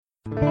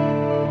Welcome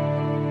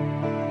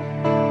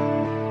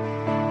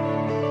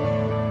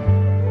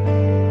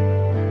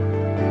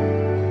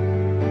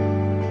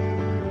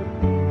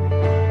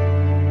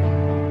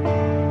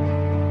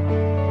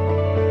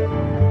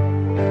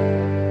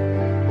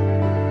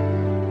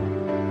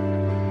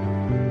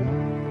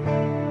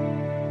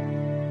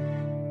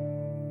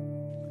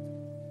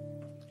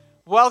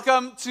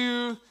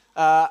to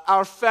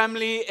our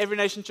family, Every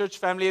Nation Church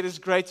family. It is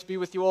great to be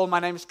with you all. My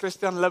name is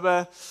Christian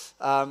Libbe.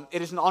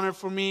 It is an honor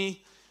for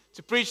me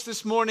to preach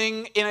this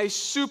morning in a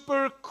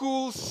super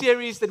cool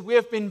series that we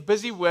have been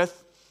busy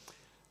with.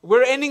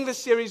 We're ending the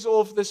series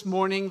off this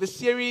morning. The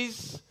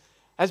series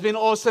has been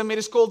awesome. It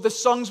is called The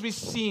Songs We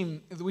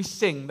Sing,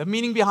 the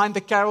meaning behind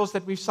the carols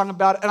that we've sung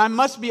about. And I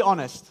must be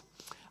honest.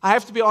 I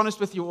have to be honest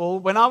with you all.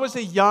 When I was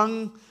a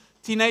young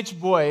teenage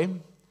boy,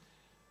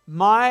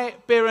 my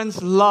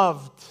parents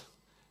loved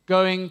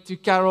going to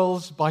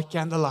carols by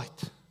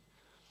candlelight.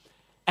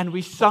 And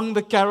we sung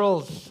the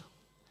carols,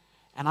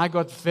 and I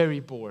got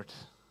very bored.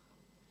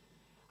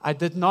 I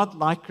did not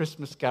like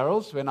Christmas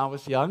carols when I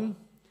was young.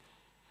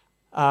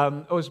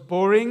 It was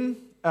boring.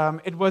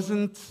 It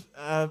wasn't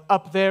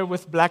up there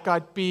with Black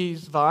Eyed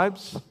Peas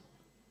vibes,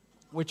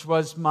 which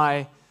was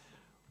my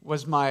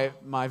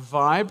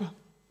vibe.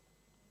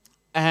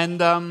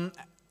 And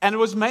it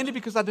was mainly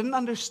because I didn't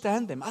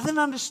understand them. I didn't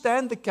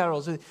understand the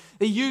carols.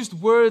 They used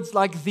words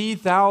like thee,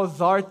 thou,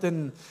 thart,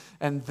 and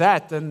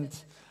that. And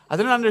I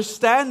didn't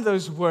understand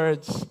those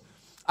words.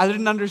 I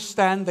didn't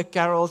understand the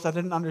carols. I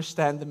didn't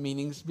understand the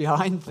meanings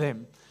behind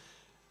them.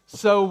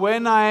 So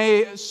when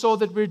I saw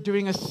that we're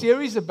doing a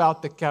series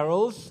about the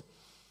carols,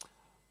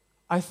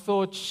 I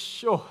thought,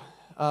 sure,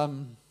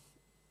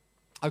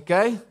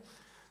 okay,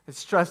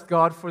 let's trust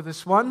God for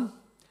this one.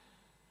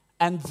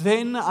 And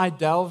then I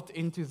delved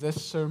into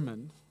this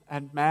sermon.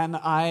 And man,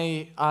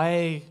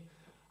 I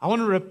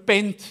want to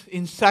repent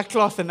in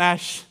sackcloth and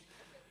ash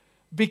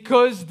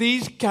because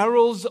these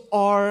carols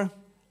are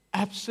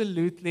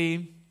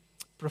absolutely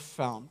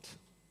profound.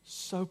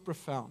 So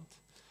profound.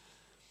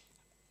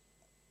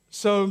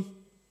 So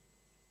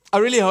I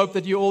really hope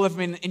that you all have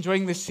been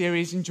enjoying this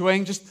series,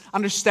 enjoying just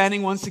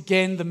understanding once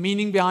again the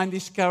meaning behind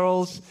these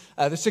carols,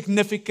 the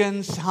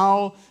significance,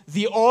 how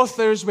the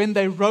authors, when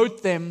they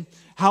wrote them,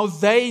 how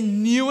they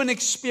knew and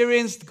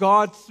experienced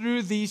God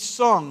through these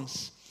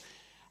songs,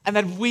 and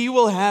that we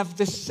will have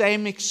the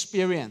same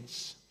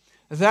experience.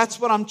 That's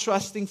what I'm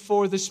trusting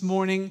for this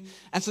morning.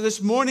 And so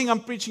this morning I'm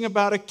preaching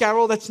about a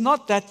carol that's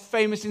not that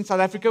famous in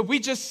South Africa. We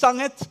just sung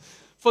it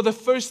for the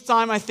first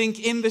time, I think,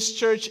 in this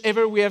church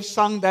ever. We have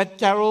sung that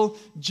carol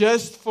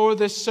just for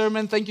this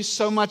sermon. Thank you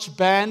so much,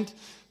 band.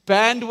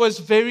 Band was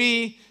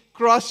very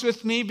cross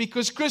with me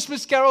because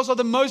Christmas carols are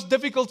the most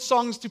difficult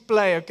songs to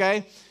play, okay?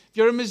 If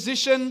you're a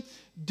musician,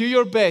 do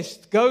your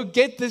best. Go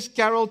get this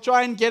carol.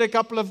 Try and get a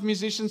couple of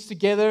musicians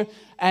together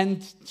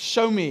and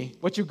show me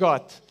what you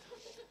got.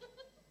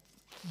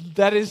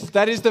 That is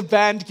the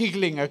band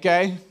giggling,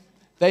 okay?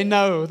 They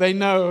know.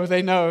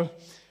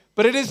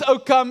 But it is O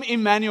Come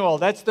Emmanuel.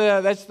 That's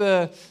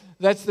the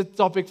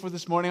topic for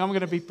this morning. I'm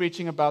going to be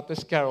preaching about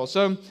this carol.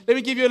 So let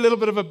me give you a little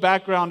bit of a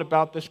background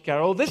about this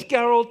carol. This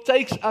carol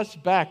takes us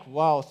back.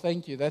 Wow,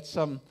 thank you. That's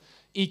some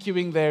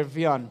EQing there,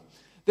 Vian.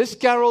 This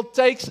carol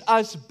takes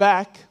us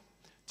back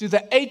to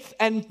the 8th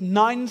and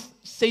 9th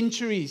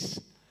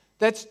centuries.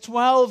 That's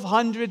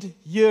 1,200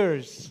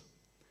 years.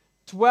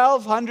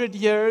 1,200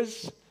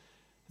 years,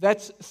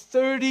 that's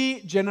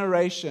 30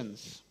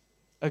 generations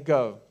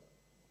ago.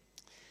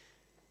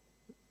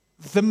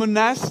 The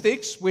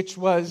monastics, which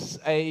was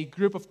a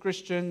group of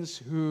Christians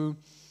who,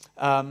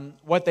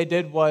 what they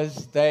did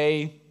was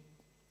they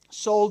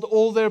sold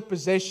all their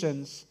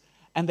possessions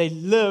and they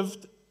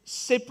lived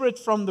separate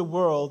from the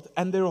world,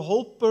 and their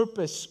whole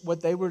purpose,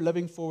 what they were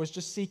living for, was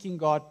just seeking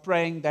God,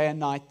 praying day and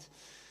night.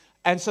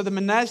 And so the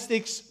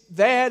monastics,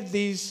 they had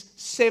these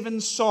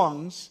 7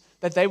 songs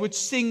that they would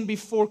sing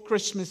before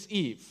Christmas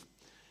Eve.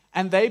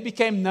 And they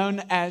became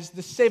known as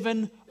the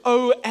 7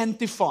 O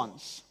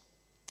antiphons.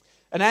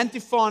 An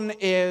antiphon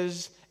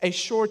is a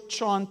short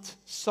chant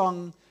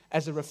sung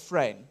as a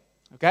refrain.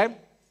 Okay?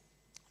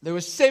 There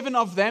were 7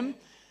 of them.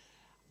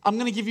 I'm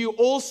going to give you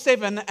all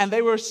 7, and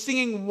they were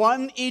singing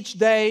one each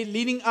day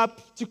leading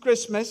up to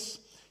Christmas.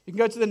 You can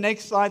go to the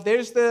next slide.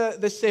 There's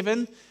the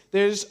 7.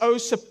 There's O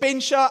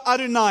Sapensha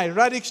Adonai,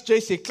 Radix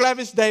Jesse,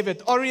 Clavis David,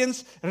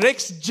 Oriens,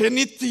 Rex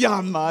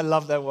Genitiam. I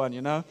love that one,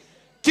 you know.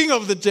 King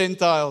of the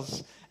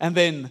Gentiles. And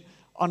then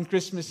on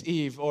Christmas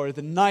Eve, or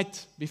the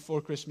night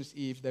before Christmas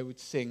Eve, they would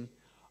sing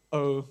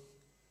O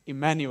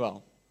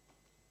Emmanuel.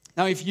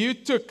 Now, if you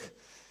took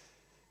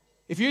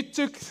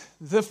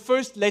the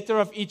first letter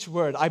of each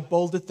word, I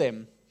bolded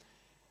them.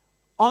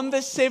 On the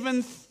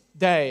 7th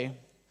day,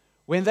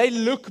 when they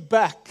look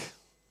back,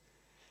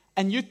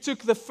 and you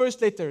took the first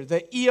letter,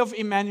 the E of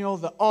Emmanuel,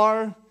 the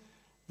R,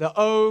 the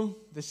O,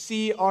 the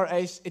C, R,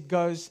 S, it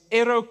goes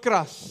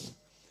Erokras,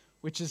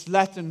 which is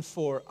Latin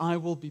for I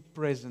will be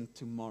present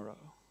tomorrow.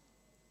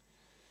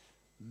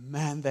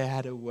 Man, they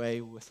had a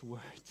way with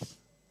words.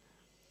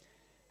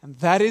 And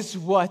that is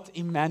what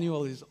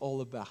Emmanuel is all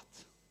about.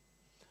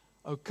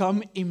 O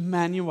come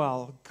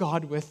Emmanuel,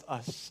 God with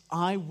us.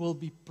 I will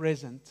be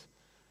present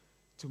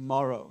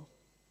tomorrow.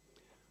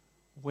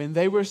 When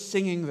they were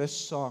singing this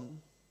song,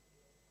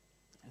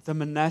 the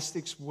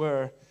monastics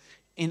were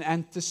in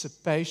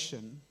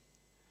anticipation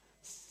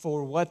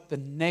for what the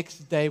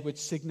next day would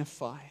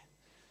signify,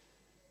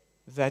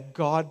 that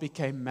God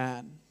became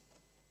man.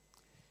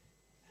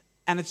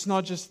 And it's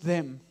not just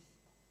them.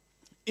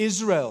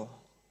 Israel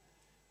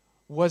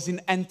was in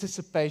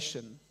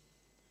anticipation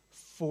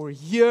for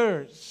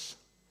years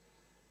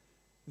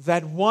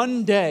that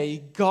one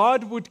day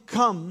God would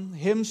come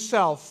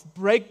himself,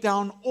 break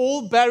down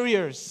all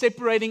barriers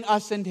separating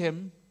us and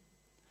him,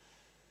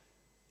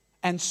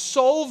 and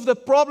solve the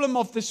problem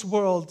of this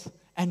world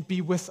and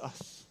be with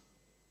us.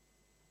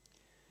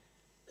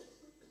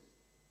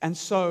 And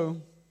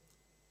so,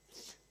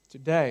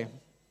 today,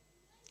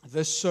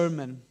 this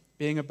sermon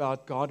being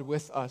about God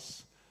with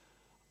us,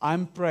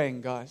 I'm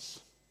praying, guys,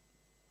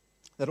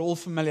 that all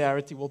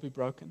familiarity will be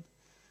broken.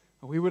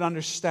 And we would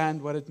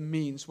understand what it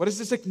means. What is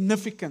the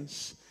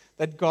significance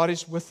that God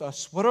is with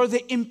us? What are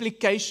the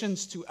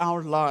implications to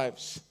our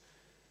lives?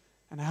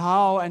 And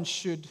how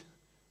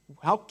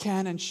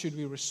can and should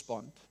we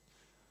respond?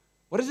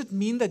 What does it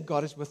mean that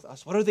God is with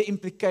us? What are the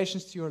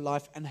implications to your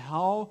life? And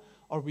how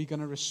are we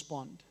going to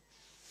respond?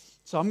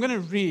 So I'm going to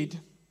read.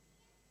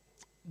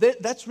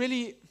 That's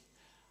really,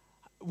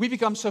 we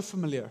become so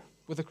familiar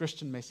with the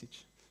Christian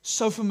message.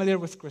 So familiar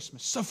with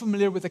Christmas. So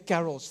familiar with the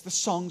carols, the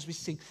songs we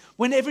sing.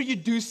 Whenever you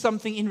do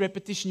something in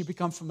repetition, you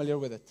become familiar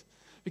with it.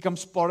 It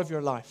becomes part of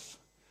your life.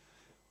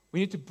 We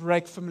need to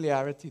break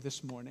familiarity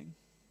this morning.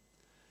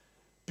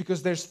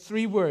 Because there's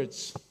 3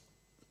 words.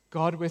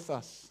 God with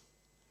us.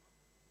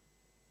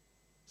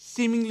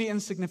 Seemingly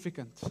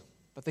insignificant,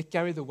 but they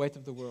carry the weight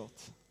of the world.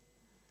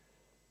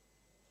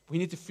 We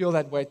need to feel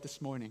that weight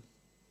this morning.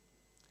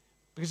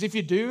 Because if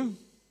you do,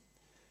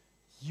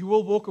 you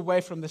will walk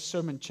away from this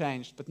sermon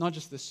changed, but not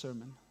just this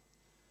sermon.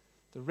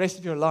 The rest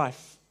of your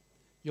life,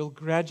 you'll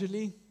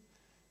gradually,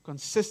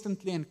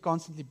 consistently, and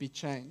constantly be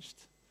changed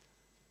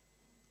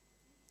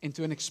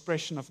into an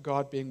expression of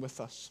God being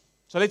with us.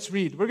 So let's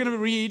read. We're going to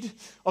read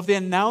of the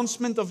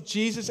announcement of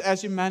Jesus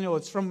as Emmanuel.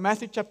 It's from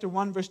Matthew chapter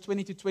 1, verse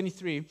 20 to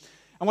 23.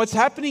 And what's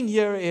happening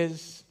here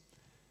is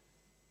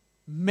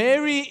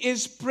Mary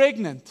is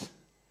pregnant,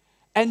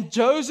 and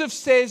Joseph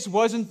says,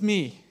 "Wasn't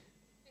me."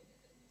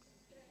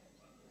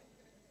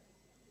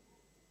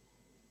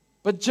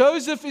 But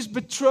Joseph is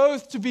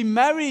betrothed to be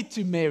married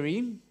to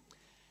Mary,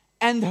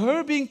 and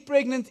her being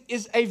pregnant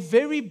is a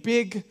very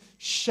big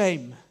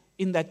shame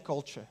in that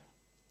culture.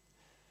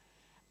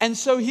 And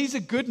so he's a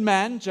good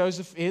man,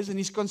 Joseph is, and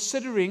he's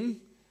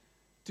considering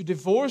to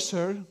divorce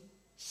her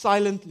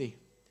silently.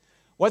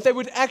 What they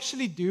would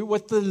actually do,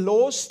 what the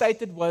law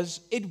stated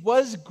it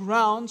was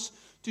grounds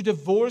to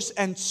divorce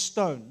and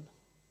stone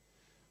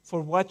for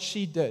what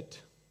she did.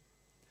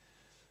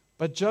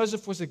 But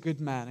Joseph was a good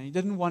man, and he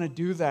didn't want to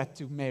do that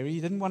to Mary. He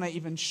didn't want to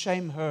even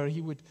shame her.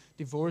 He would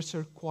divorce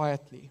her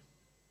quietly.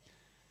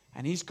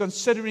 And he's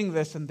considering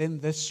this, and then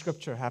this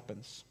scripture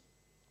happens.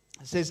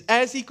 It says,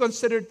 "As he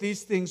considered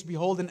these things,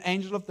 behold, an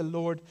angel of the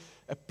Lord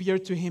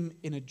appeared to him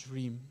in a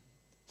dream,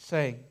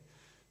 saying,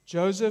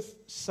 'Joseph,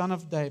 son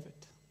of David,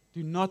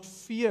 do not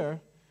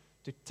fear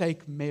to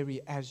take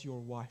Mary as your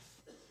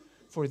wife,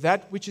 for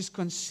that which is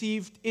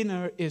conceived in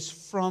her is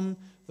from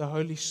the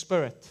Holy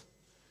Spirit.'"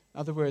 In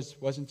other words,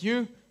 it wasn't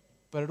you,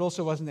 but it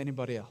also wasn't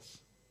anybody else.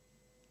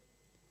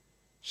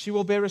 "She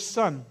will bear a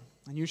son,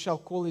 and you shall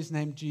call his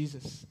name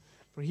Jesus,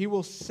 for he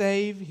will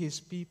save his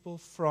people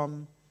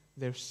from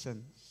their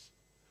sins."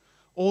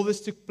 All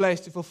this took place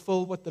to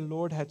fulfill what the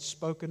Lord had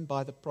spoken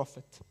by the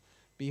prophet.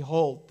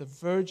 "Behold, the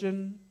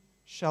virgin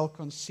shall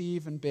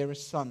conceive and bear a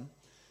son.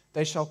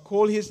 They shall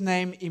call his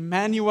name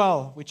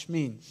Emmanuel," which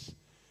means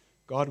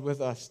God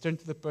with us. Turn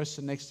to the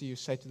person next to you,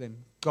 say to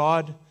them,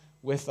 "God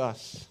with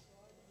us."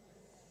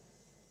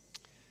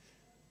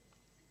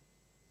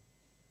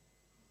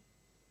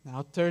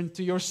 Now turn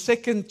to your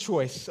second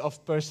choice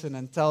of person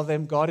and tell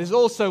them, "God is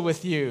also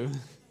with you."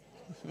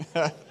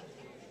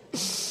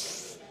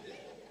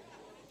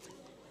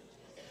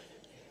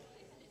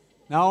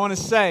 Now I want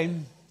to say,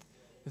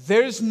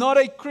 there's not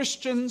a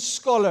Christian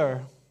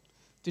scholar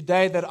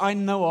today that I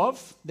know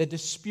of that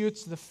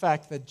disputes the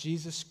fact that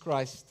Jesus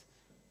Christ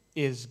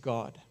is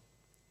God.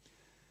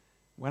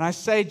 When I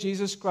say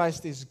Jesus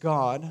Christ is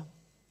God,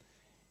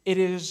 it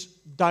is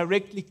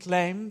directly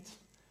claimed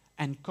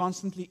and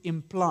constantly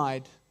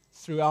implied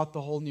throughout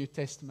the whole New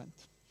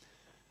Testament.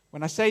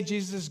 When I say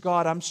Jesus is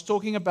God, I'm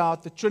talking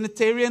about the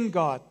Trinitarian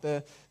God,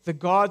 the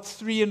God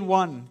 3 in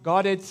 1.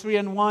 Godhead 3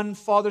 in 1,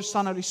 Father,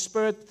 Son, Holy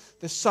Spirit.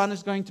 The Son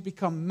is going to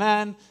become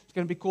man. It's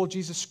going to be called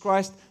Jesus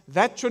Christ.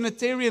 That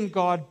Trinitarian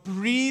God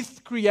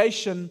breathed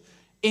creation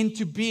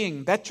into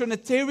being. That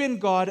Trinitarian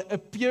God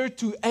appeared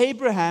to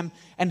Abraham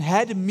and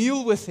had a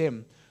meal with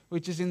him,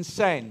 which is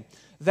insane.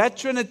 That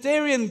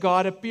Trinitarian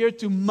God appeared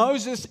to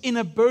Moses in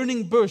a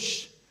burning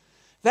bush.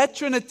 That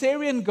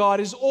Trinitarian God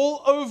is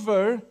all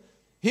over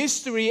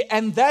history,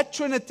 and that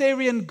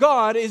Trinitarian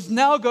God is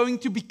now going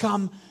to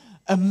become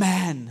a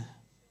man.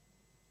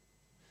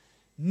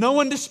 No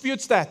one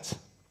disputes that.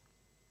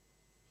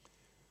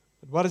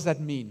 But what does that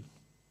mean?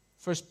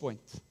 First point.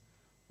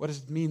 What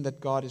does it mean that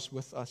God is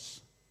with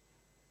us?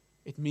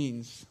 It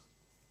means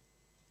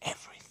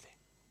everything.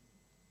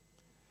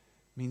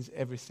 It means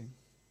everything.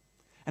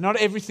 And not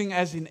everything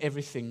as in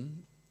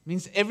everything. It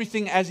means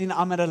everything as in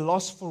I'm at a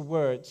loss for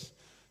words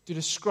to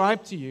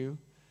describe to you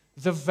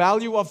the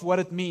value of what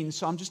it means.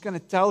 So I'm just going to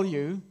tell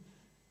you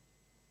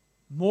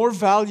more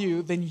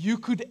value than you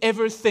could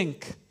ever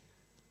think.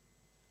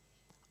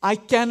 I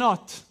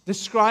cannot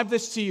describe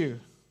this to you,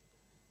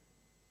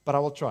 but I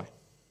will try.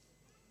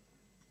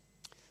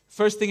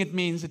 First thing it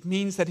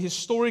means that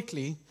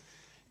historically,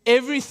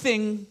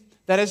 everything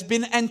that has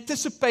been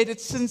anticipated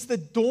since the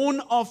dawn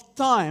of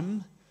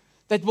time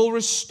that will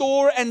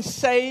restore and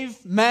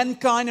save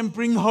mankind and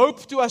bring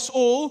hope to us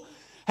all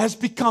has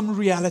become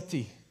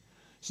reality.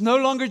 It's no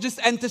longer just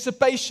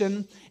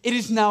anticipation, it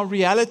is now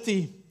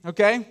reality,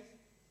 okay?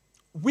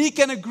 We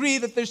can agree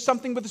that there's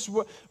something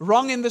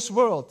wrong in this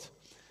world.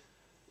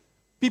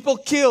 People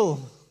kill,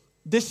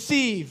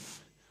 deceive,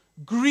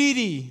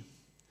 greedy.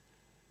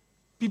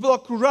 People are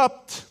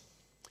corrupt,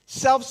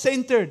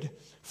 self-centered.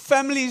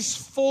 Families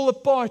fall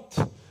apart.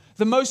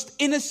 The most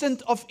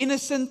innocent of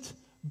innocent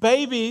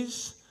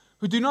babies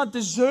who do not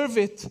deserve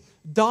it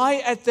die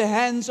at the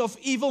hands of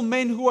evil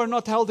men who are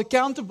not held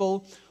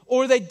accountable,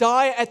 or they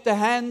die at the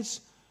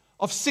hands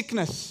of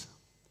sickness.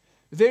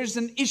 There's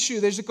an issue,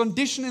 there's a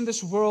condition in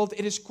this world.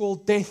 It is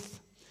called death.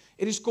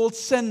 It is called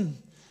sin.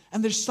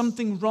 And there's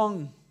something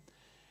wrong.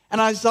 And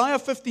Isaiah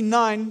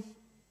 59,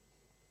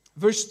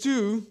 verse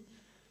 2,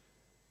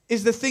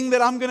 is the thing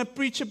that I'm going to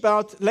preach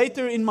about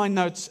later in my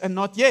notes, and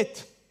not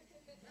yet.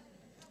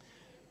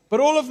 But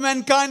all of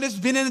mankind has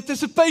been in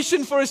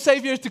anticipation for a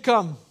Savior to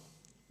come.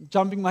 I'm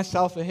jumping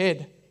myself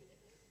ahead.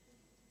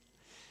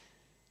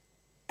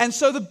 And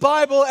so the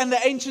Bible and the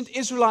ancient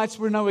Israelites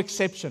were no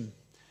exception.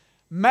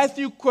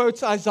 Matthew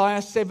quotes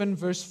Isaiah 7,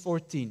 verse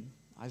 14.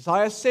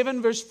 Isaiah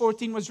 7, verse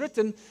 14 was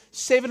written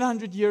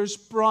 700 years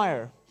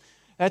prior.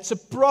 That's a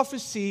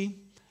prophecy,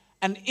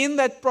 and in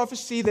that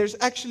prophecy, there's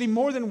actually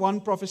more than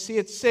one prophecy.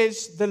 It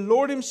says, the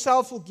Lord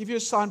himself will give you a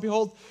sign.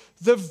 Behold,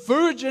 the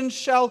virgin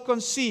shall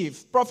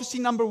conceive. Prophecy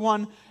number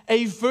 1,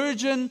 a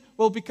virgin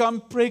will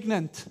become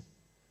pregnant.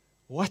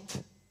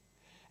 What?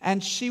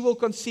 And she will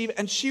conceive,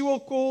 and she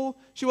will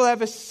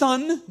have a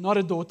son, not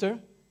a daughter,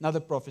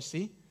 another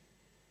prophecy,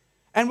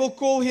 and will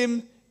call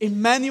him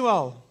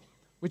Emmanuel,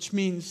 which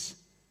means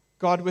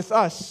God with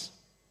us.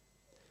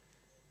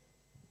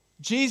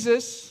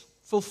 Jesus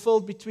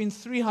fulfilled between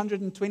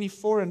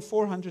 324 and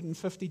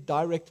 450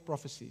 direct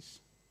prophecies.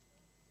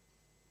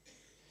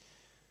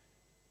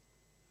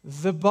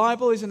 The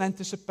Bible is an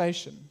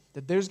anticipation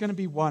that there's going to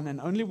be one and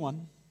only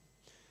one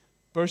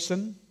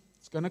person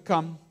that's going to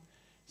come.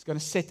 He's going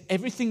to set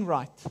everything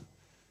right.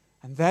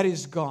 And that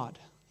is God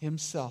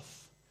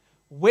himself.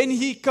 When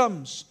he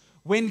comes,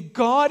 when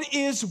God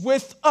is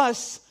with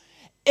us,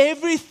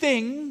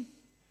 everything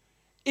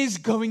is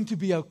going to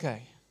be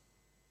okay.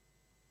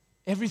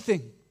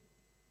 Everything.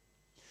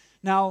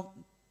 Now,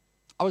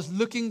 I was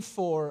looking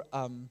for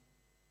an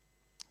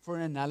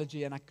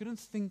analogy, and I couldn't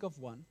think of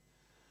one.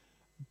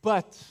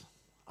 But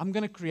I'm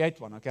going to create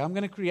one, okay? I'm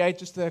going to create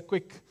just a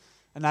quick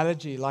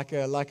analogy, like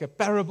a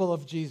parable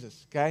of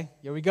Jesus, okay?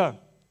 Here we go.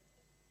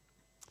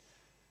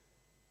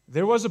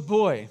 There was a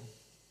boy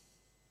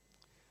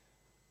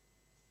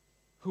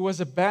who was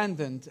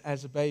abandoned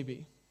as a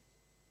baby,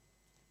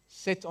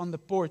 set on the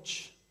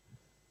porch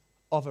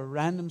of a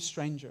random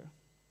stranger.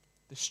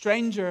 The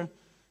stranger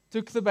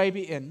took the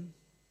baby in,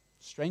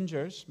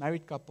 strangers,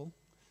 married couple,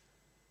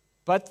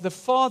 but the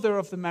father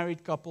of the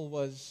married couple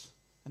was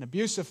an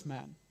abusive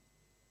man.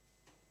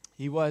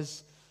 He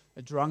was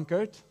a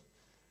drunkard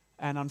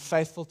and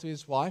unfaithful to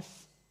his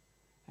wife,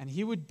 and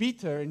he would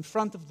beat her in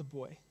front of the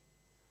boy.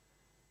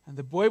 And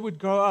the boy would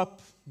grow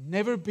up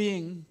never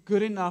being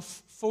good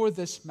enough for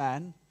this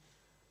man,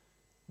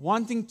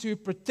 wanting to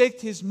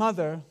protect his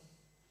mother,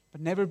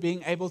 but never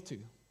being able to.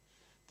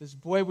 This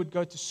boy would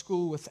go to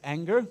school with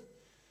anger.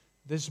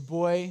 This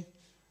boy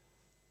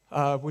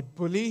would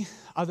bully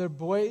other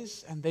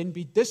boys and then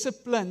be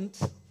disciplined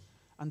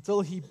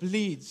until he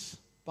bleeds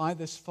by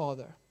this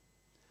father.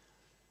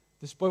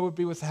 This boy would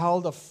be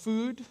withheld of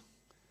food,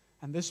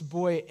 and this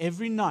boy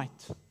every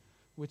night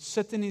would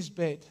sit in his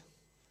bed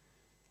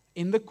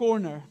in the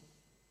corner,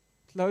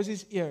 close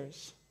his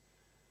ears,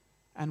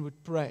 and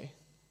would pray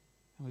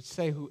and would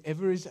say,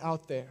 whoever is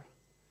out there,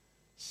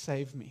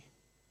 save me.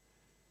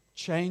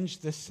 Change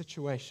this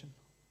situation.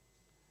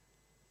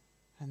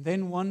 And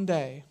then one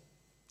day,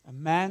 a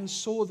man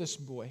saw this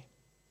boy.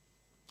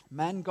 A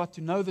man got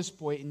to know this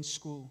boy in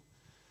school.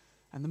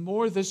 And the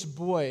more this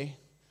boy,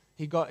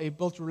 he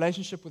built a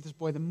relationship with this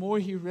boy, the more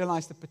he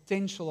realized the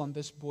potential on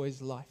this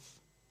boy's life.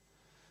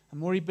 The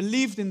more he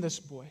believed in this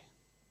boy.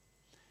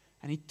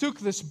 And he took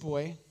this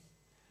boy,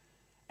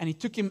 and he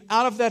took him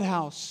out of that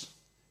house,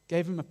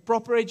 gave him a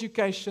proper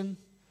education,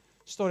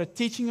 started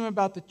teaching him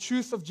about the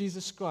truth of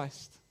Jesus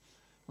Christ.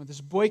 When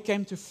this boy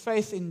came to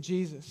faith in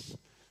Jesus,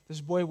 this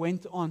boy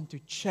went on to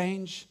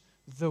change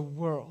the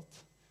world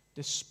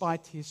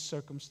despite his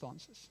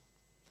circumstances.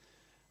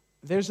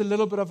 There's a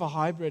little bit of a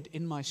hybrid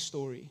in my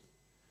story,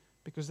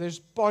 because there's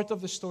part of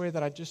the story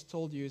that I just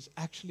told you is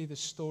actually the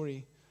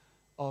story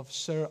of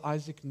Sir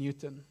Isaac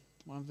Newton,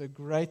 one of the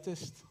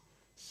greatest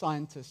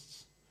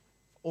scientists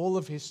of all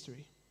of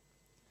history.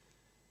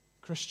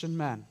 Christian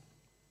man,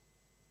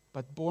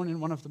 but born in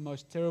one of the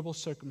most terrible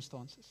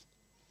circumstances.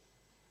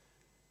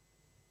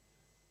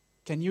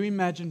 Can you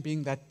imagine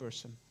being that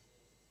person?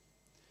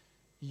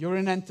 You're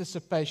in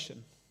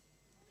anticipation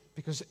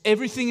because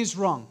everything is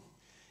wrong.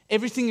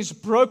 Everything is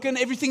broken.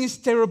 Everything is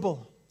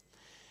terrible.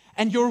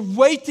 And you're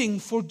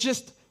waiting for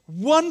just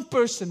one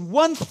person,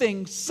 one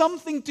thing,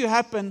 something to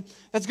happen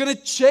that's going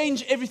to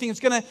change everything. It's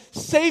going to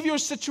save your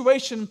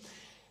situation.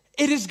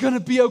 It is going to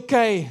be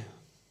okay.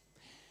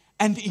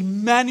 And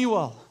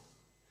Emmanuel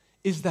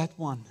is that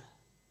one.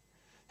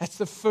 That's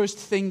the first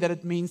thing that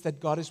it means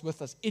that God is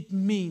with us. It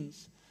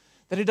means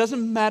that it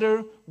doesn't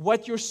matter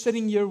what you're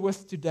sitting here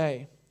with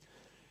today,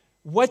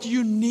 what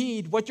you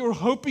need, what you're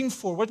hoping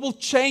for, what will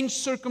change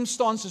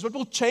circumstances, what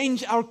will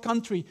change our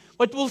country,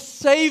 what will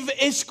save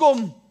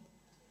Eskom.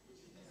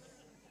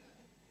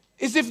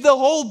 Is if the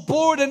whole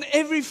board and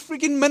every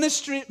freaking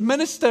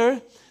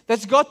minister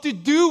that's got to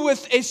do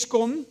with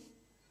Eskom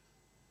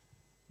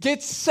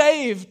gets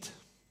saved,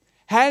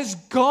 has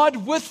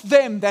God with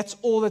them, that's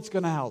all that's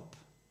going to help.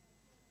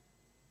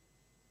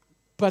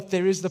 But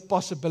there is the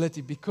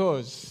possibility,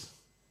 because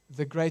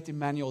the great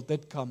Emmanuel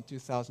did come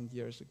 2,000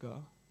 years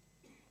ago.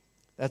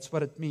 That's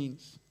what it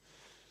means.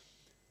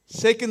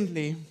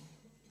 Secondly,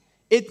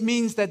 it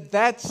means that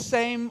that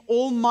same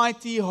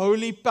almighty,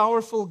 holy,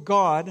 powerful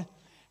God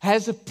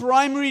has a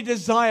primary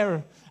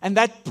desire, and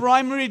that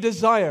primary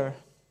desire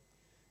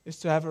is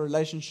to have a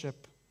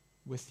relationship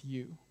with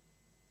you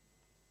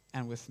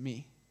and with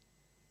me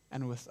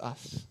and with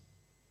us.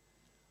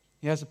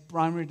 He has a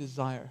primary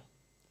desire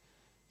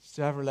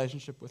to have a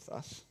relationship with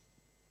us.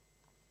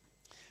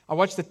 I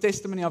watched the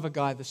testimony of a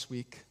guy this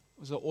week. It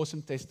was an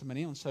awesome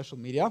testimony on social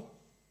media.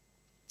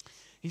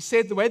 He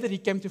said the way that he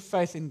came to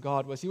faith in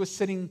God was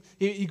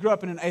he grew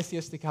up in an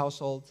atheistic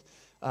household,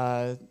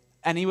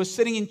 and he was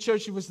sitting in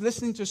church. He was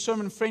listening to a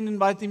sermon. A friend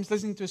invited him. He was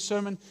listening to a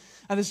sermon,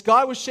 and this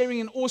guy was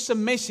sharing an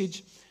awesome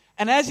message.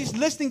 And as he's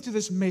listening to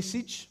this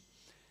message,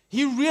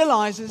 he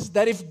realizes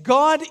that if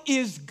God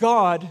is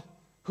God,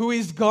 who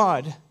is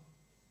God,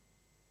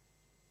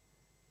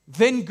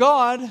 then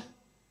God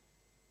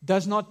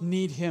does not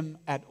need him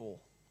at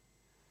all.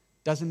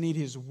 Doesn't need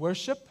his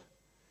worship,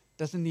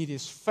 doesn't need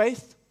his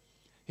faith,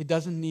 he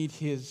doesn't need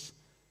his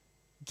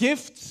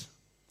gifts,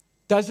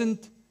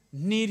 doesn't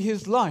need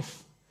his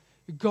life.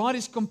 God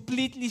is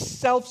completely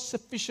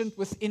self-sufficient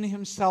within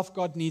himself.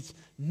 God needs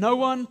no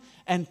one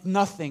and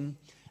nothing.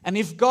 And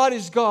if God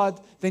is God,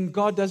 then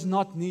God does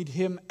not need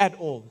him at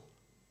all.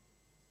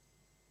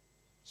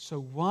 So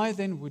why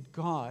then would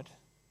God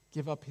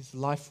give up his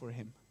life for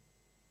him?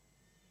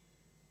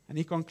 And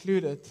he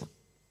concluded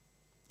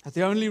that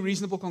the only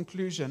reasonable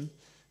conclusion,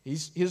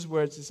 his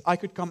words, is I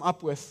could come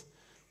up with,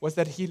 was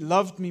that he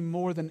loved me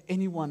more than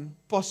anyone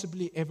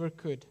possibly ever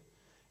could.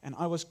 And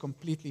I was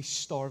completely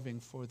starving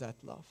for that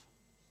love.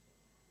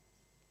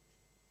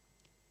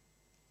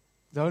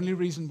 The only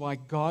reason why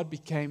God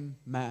became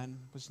man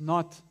was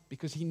not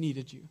because he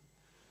needed you.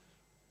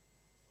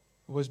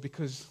 It was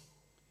because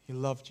he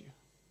loved you.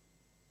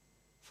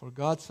 For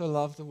God so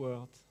loved the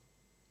world,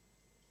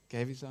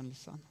 gave his only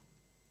Son.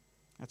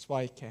 That's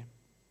why he came.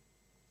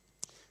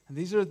 And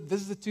this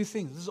is the two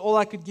things. This is all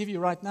I could give you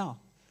right now.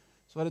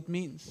 That's what it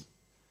means.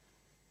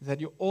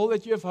 That all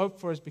that you have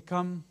hoped for has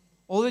become,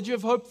 all that you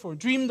have hoped for,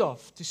 dreamed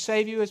of, to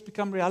save you has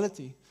become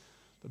reality.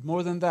 But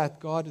more than that,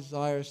 God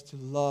desires to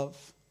love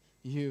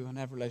you and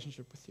have a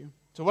relationship with you.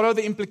 So what are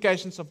the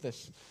implications of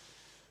this?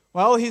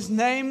 Well, his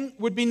name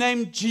would be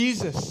named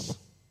Jesus.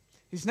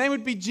 His name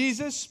would be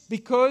Jesus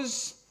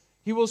because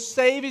he will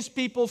save his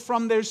people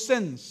from their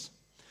sins.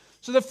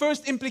 So the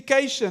first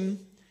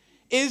implication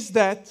is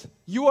that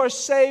you are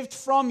saved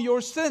from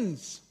your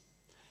sins.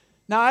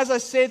 Now, as I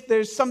said,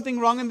 there's something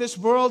wrong in this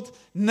world.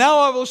 Now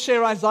I will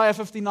share Isaiah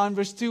 59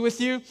 verse 2 with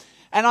you.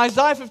 And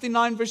Isaiah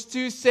 59 verse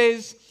 2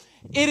 says,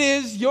 it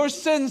is your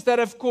sins that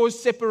have caused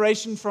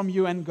separation from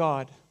you and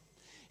God.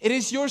 It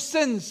is your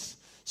sins.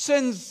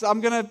 Sins,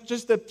 I'm going to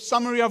just a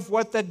summary of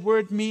what that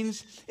word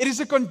means. It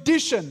is a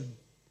condition,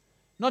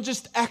 not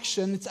just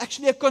action. It's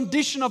actually a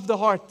condition of the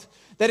heart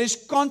that is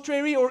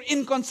contrary or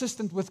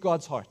inconsistent with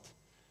God's heart.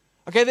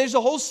 Okay, there's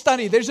a whole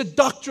study. There's a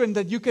doctrine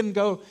that you can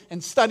go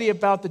and study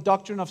about the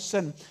doctrine of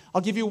sin. I'll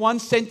give you one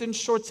sentence,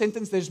 short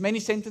sentence. There's many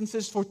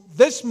sentences for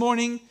this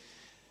morning.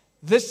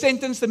 This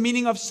sentence, the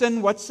meaning of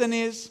sin, what sin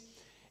is.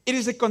 It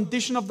is a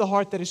condition of the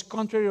heart that is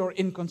contrary or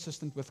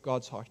inconsistent with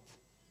God's heart.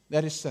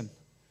 That is sin.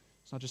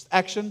 It's not just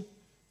action.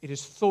 It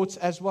is thoughts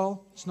as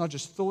well. It's not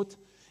just thought.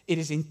 It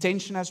is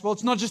intention as well.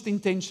 It's not just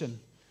intention.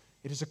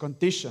 It is a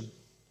condition.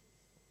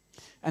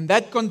 And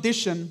that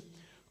condition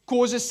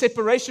causes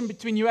separation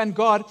between you and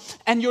God.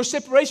 And your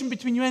separation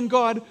between you and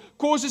God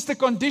causes the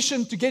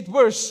condition to get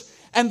worse.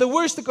 And the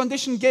worse the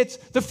condition gets,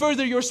 the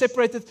further you're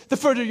separated,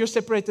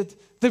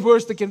 the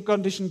worse the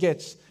condition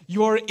gets.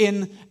 You're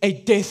in a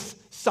death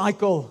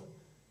cycle.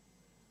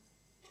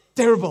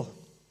 Terrible.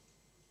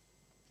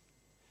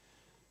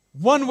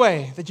 One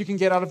way that you can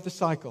get out of the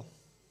cycle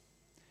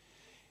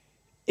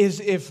is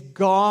if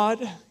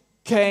God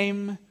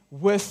came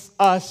with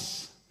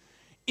us,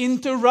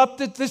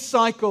 interrupted the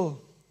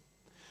cycle,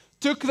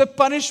 took the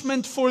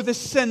punishment for the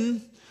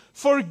sin,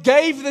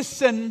 forgave the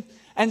sin,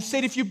 and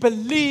said, if you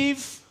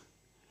believe,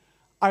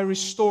 I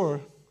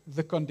restore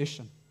the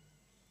condition.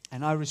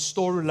 And I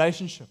restore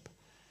relationship.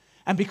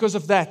 And because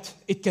of that,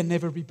 it can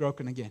never be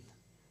broken again.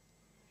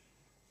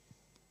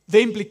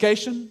 The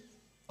implication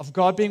of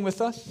God being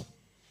with us,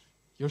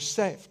 you're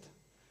saved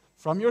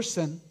from your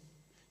sin.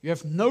 You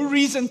have no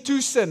reason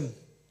to sin.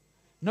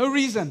 No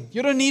reason.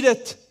 You don't need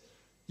it.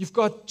 You've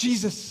got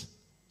Jesus.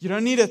 You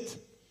don't need it.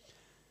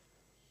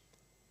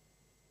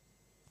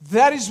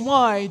 That is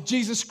why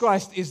Jesus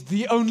Christ is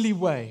the only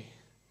way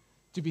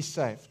to be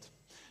saved.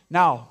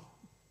 Now,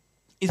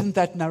 isn't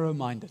that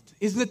narrow-minded?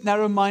 Isn't it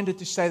narrow-minded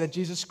to say that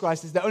Jesus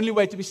Christ is the only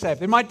way to be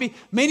saved? There might be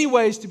many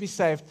ways to be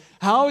saved.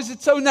 How is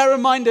it so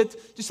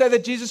narrow-minded to say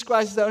that Jesus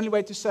Christ is the only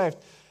way to be saved?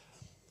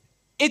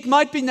 It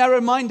might be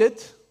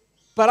narrow-minded,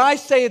 but I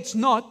say it's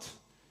not,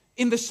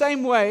 in the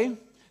same way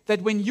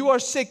that when you are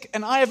sick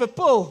and I have a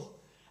pill,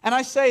 and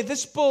I say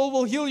this pill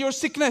will heal your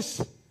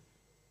sickness,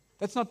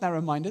 that's not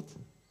narrow-minded.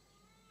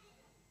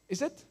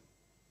 Is it?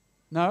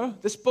 No,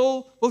 this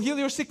pill will heal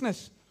your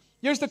sickness.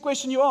 Here's the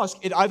question you ask.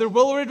 It either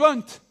will or it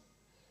won't.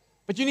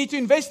 But you need to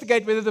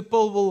investigate whether the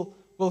pill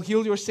will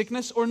heal your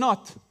sickness or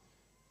not.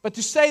 But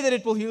to say that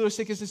it will heal your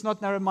sickness is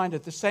not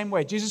narrow-minded. The same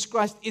way. Jesus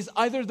Christ is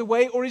either the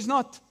way or is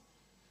not.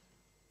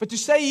 But to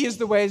say He is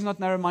the way is not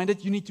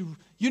narrow-minded. You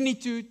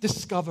need to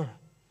discover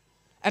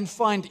and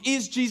find,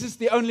 is Jesus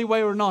the only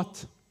way or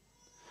not?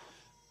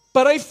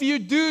 But if you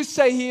do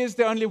say He is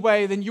the only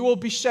way, then you will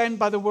be shamed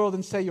by the world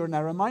and say you're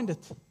narrow-minded.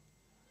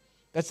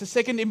 That's the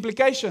second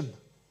implication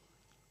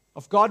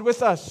of God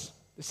with us.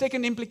 The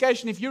second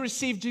implication, if you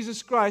receive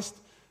Jesus Christ,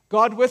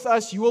 God with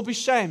us, you will be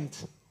shamed.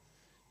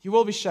 You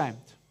will be shamed.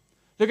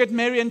 Look at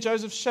Mary and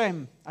Joseph's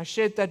shame. I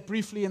shared that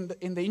briefly in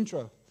the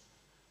intro.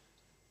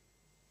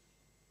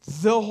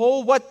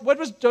 What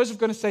was Joseph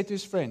going to say to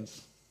his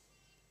friends?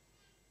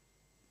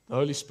 The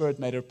Holy Spirit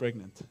made her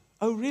pregnant.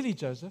 Oh, really,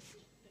 Joseph?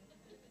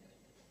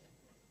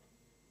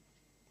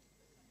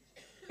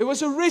 It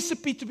was a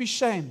recipe to be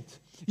shamed.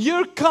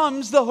 Here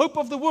comes the hope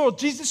of the world,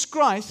 Jesus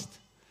Christ.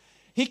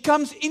 He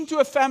comes into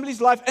a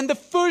family's life, and the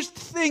first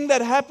thing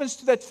that happens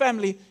to that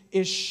family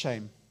is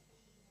shame.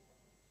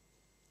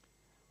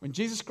 When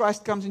Jesus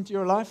Christ comes into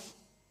your life,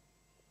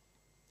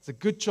 there's a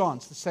good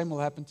chance the same will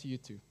happen to you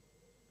too.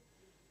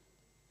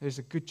 There's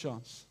a good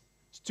chance.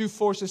 There's two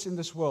forces in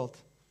this world.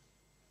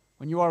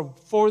 When you are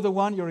for the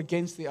one, you're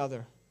against the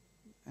other.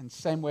 And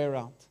same way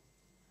around.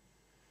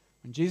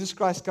 When Jesus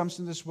Christ comes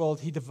into this world,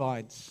 He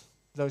divides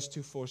those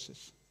two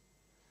forces.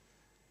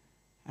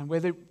 And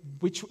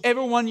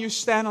whichever one you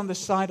stand on the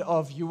side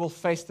of, you will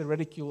face the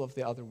ridicule of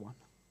the other one.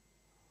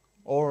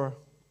 Or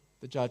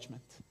the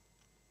judgment.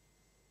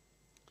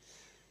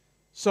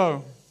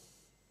 So,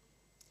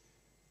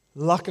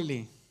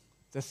 luckily,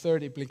 the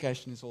third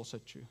implication is also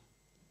true.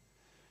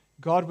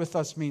 God with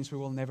us means we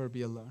will never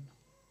be alone.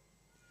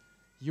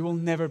 You will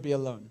never be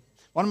alone.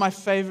 One of my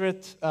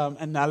favorite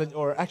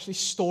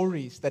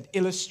stories that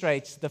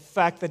illustrates the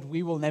fact that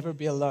we will never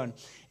be alone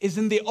is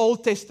in the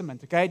Old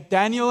Testament. Okay,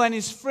 Daniel and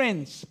his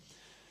friends,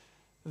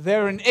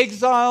 they're in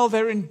exile,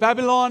 they're in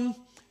Babylon.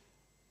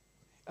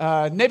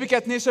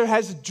 Nebuchadnezzar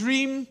has a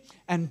dream,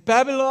 and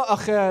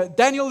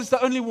Daniel is the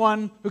only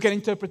one who can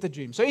interpret the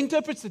dream. So he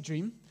interprets the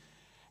dream,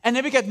 and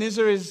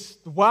Nebuchadnezzar is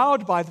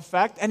wowed by the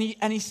fact, and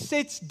he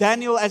sets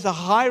Daniel as a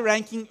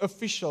high-ranking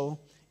official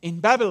in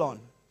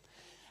Babylon.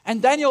 And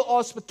Daniel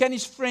asks, but can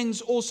his friends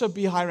also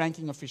be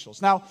high-ranking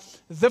officials? Now,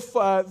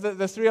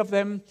 the three of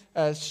them,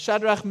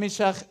 Shadrach,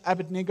 Meshach,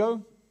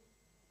 Abednego.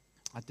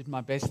 I did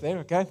my best there,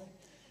 okay?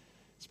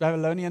 It's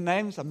Babylonian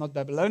names. I'm not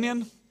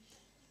Babylonian.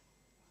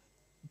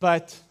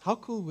 But how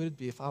cool would it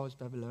be if I was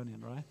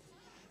Babylonian, right?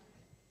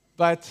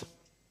 But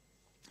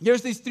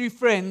here's these three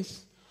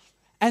friends,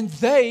 and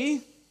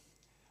they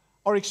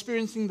are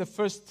experiencing the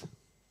first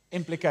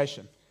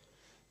implication.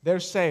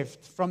 They're saved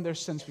from their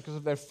sins because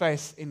of their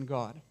faith in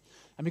God.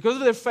 And because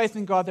of their faith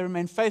in God, they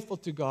remain faithful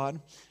to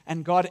God,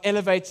 and God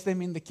elevates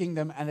them in the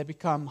kingdom, and they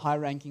become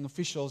high-ranking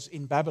officials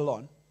in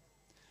Babylon,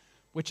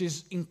 which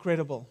is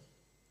incredible.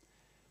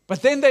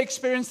 But then they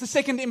experience the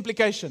second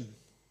implication.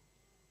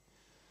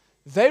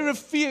 They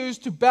refuse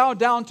to bow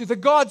down to the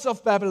gods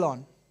of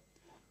Babylon,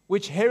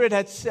 which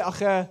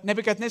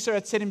Nebuchadnezzar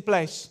had set in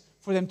place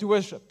for them to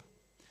worship.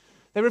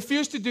 They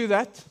refuse to do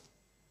that.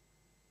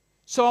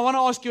 So I want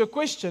to ask you a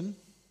question.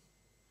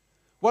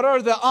 What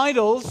are the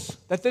idols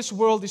that this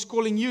world is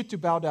calling you to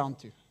bow down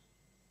to?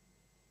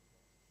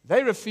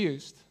 They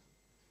refused.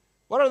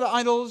 What are the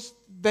idols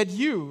that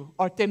you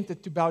are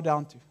tempted to bow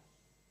down to?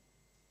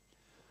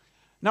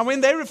 Now,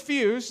 when they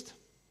refused,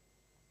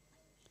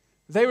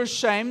 they were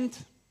shamed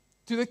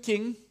to the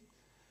king,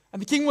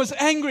 and the king was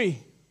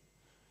angry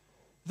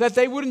that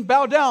they wouldn't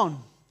bow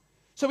down.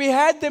 So he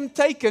had them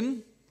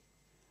taken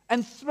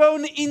and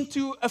thrown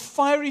into a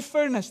fiery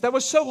furnace that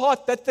was so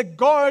hot that the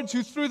guards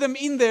who threw them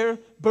in there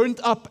burnt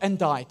up and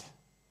died.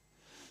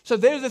 So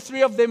there the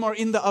three of them are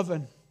in the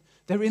oven.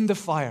 They're in the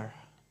fire.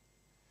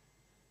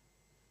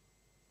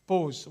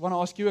 Pause. I want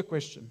to ask you a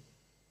question.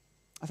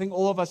 I think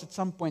all of us at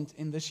some point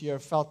in this year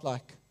felt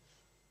like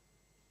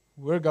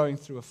we're going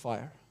through a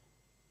fire.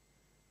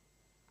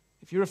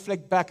 If you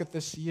reflect back at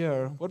this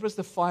year, what was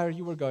the fire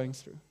you were going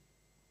through?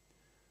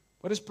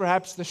 What is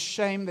perhaps the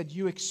shame that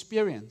you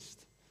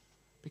experienced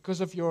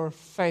because of your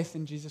faith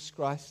in Jesus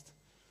Christ?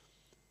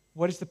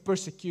 What is the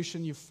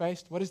persecution you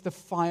faced? What is the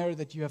fire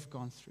that you have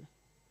gone through?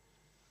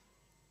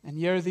 And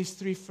here these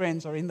three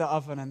friends are in the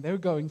oven and they're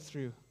going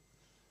through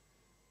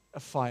a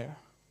fire.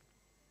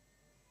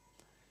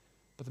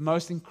 But the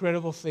most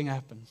incredible thing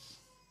happens.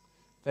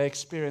 They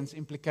experience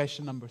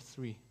implication number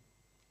 3.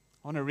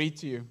 I want to read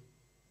to you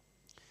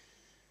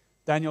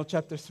Daniel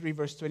chapter 3,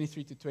 verse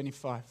 23 to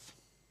 25.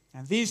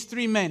 And these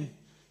 3 men,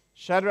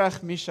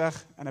 Shadrach, Meshach,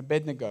 and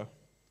Abednego,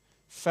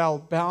 fell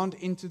bound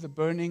into the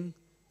burning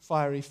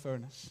fiery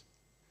furnace.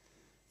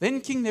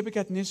 Then King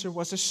Nebuchadnezzar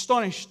was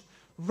astonished,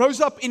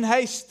 rose up in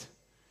haste.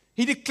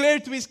 He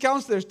declared to his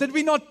counselors, "Did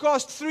we not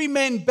cast 3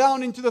 men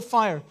bound into the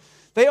fire?"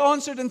 They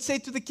answered and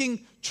said to the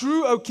king,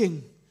 "True, O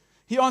king."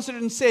 He answered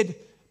and said,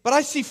 "But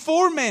I see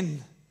 4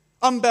 men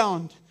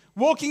unbound,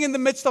 walking in the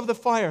midst of the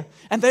fire,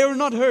 and they are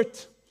not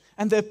hurt.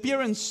 And the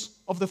appearance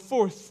of the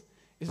 4th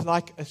is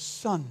like a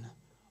son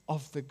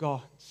of the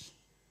gods."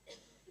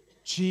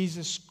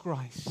 Jesus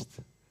Christ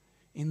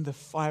in the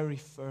fiery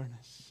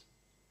furnace.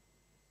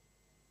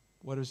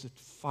 What is it?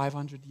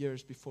 500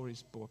 years before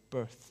his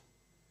birth.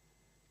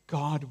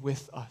 God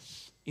with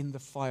us in the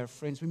fire.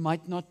 Friends, we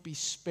might not be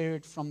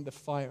spared from the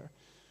fire.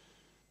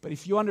 But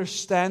if you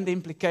understand the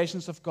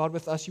implications of God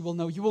with us, you will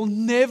know you will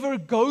never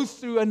go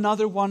through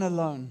another one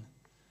alone.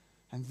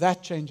 And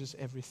that changes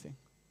everything.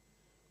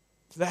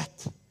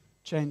 That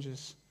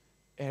changes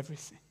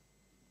everything.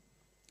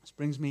 This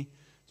brings me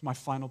to my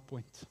final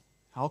point.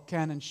 How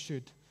can and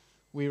should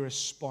we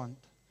respond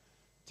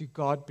to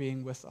God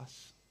being with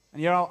us? And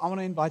here I want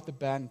to invite the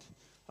band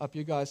up.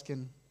 You guys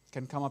can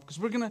come up because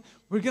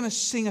we're gonna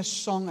sing a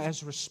song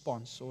as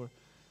response, or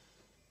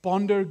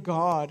ponder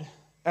God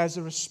as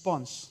a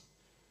response.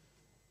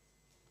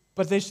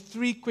 But there's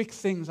 3 quick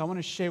things I want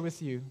to share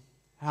with you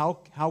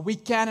how we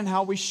can and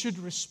how we should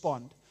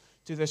respond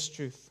to this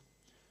truth.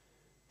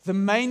 The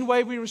main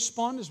way we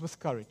respond is with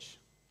courage.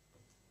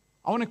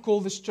 I want to call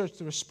this church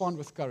to respond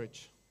with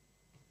courage.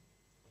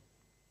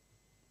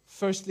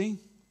 Firstly,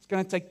 it's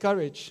going to take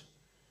courage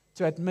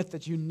to admit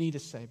that you need a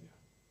Savior.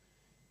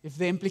 If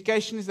the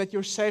implication is that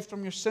you're saved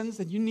from your sins,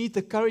 then you need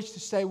the courage to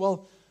say,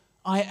 well,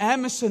 I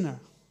am a sinner,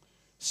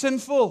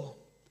 sinful.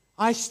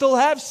 I still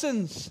have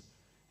sins,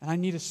 and I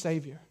need a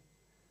Savior.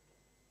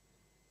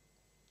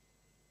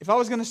 If I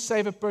was going to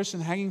save a person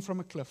hanging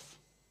from a cliff,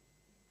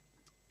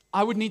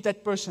 I would need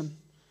that person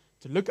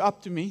to look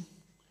up to me,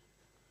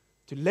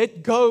 to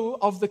let go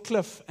of the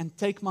cliff and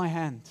take my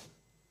hand,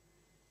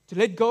 to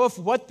let go of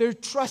what they're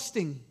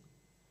trusting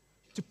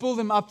to pull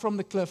them up from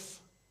the cliff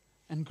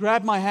and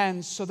grab my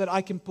hands so that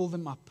I can pull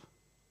them up.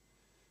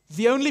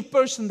 The only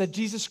person that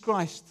Jesus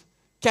Christ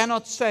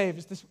cannot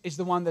save is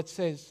the one that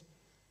says,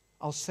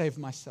 I'll save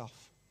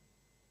myself.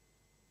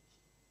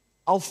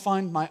 I'll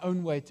find my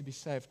own way to be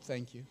saved,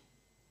 thank you.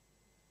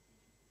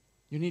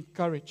 You need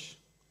courage.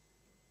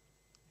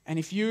 And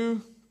if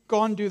you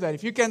can't do that,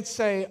 if you can't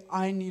say,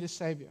 I need a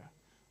Savior,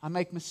 I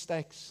make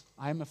mistakes,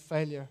 I am a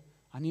failure,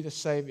 I need a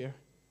Savior,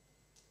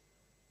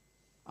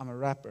 I'm a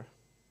rapper,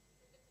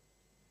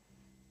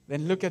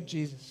 then look at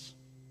Jesus.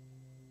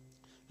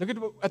 Look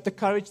at the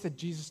courage that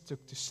Jesus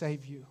took to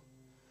save you.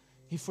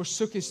 He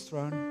forsook his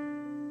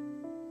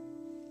throne,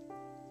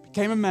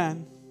 became a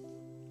man,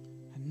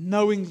 and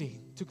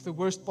knowingly took the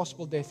worst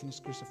possible death in his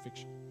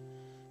crucifixion.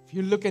 If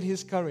you look at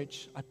his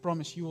courage, I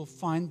promise you will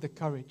find the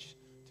courage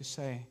to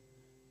say,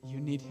 you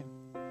need him.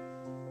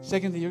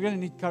 Secondly, you're going to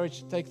need courage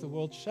to take the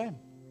world's shame,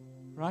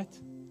 right?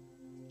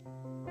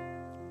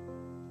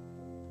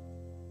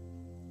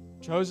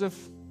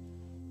 Joseph,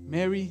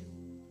 Mary,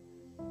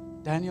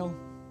 Daniel,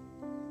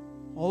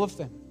 all of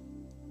them,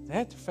 they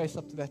had to face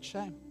up to that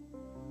shame.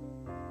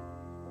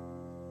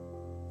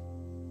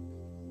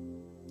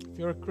 If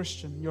you're a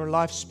Christian, your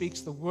life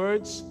speaks the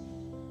words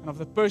and of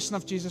the person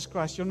of Jesus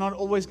Christ. You're not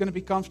always going to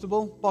be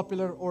comfortable,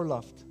 popular, or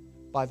loved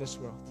by this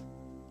world.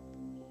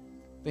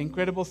 The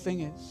incredible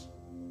thing is,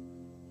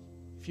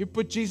 if you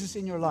put Jesus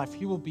in your life,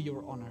 He will be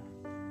your honor.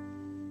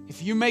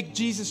 If you make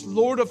Jesus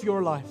Lord of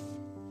your life,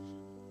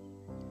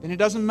 then it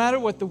doesn't matter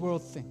what the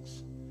world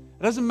thinks.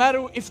 It doesn't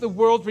matter if the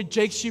world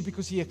rejects you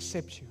because He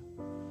accepts you.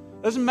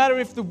 It doesn't matter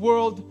if the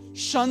world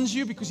shuns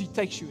you because He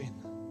takes you in.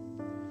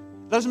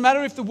 It doesn't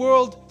matter if the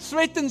world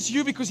threatens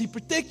you because He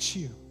protects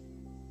you.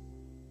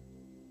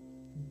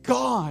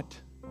 God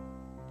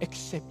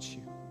accepts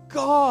you.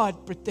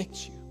 God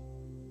protects you.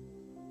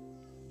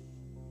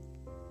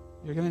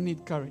 You're going to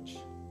need courage.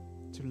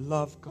 to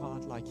love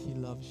God like He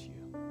loves you.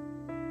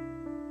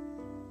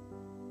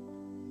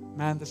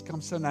 Man, this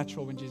comes so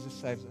natural when Jesus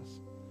saves us.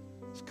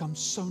 This comes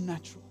so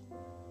natural.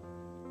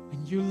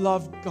 When you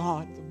love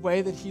God the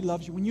way that He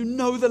loves you, when you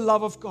know the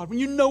love of God, when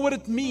you know what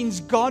it means,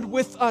 God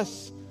with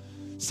us.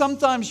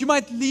 Sometimes you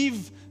might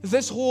leave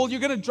this hall,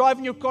 you're going to drive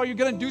in your car, you're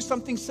going to do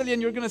something silly,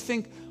 and you're going to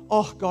think,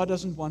 oh, God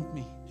doesn't want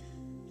me.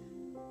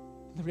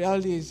 And the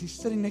reality is, He's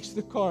sitting next to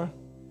the car,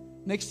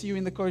 next to you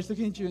in the car, He's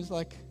looking at you and He's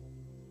like,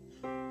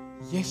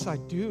 yes, I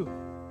do.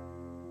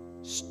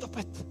 Stop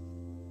it.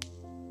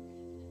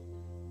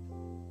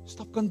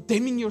 Stop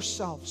condemning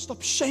yourself.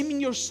 Stop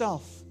shaming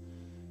yourself.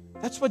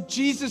 That's what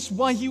Jesus,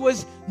 why He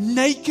was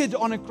naked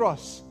on a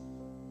cross.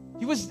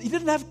 He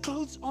didn't have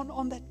clothes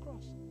on that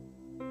cross.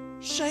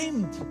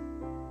 Shamed.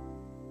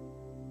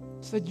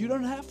 So that you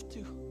don't have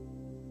to.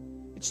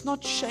 It's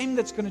not shame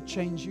that's going to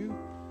change you.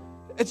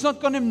 It's not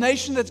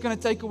condemnation that's going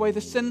to take away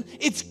the sin.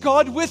 It's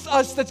God with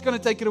us that's going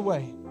to take it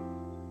away.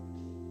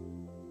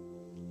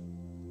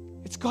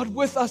 It's God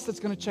with us that's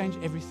going to change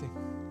everything.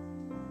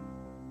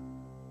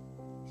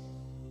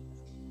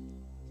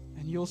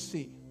 And you'll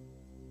see.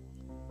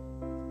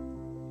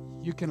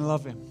 You can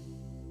love Him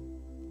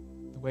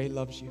the way He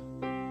loves you.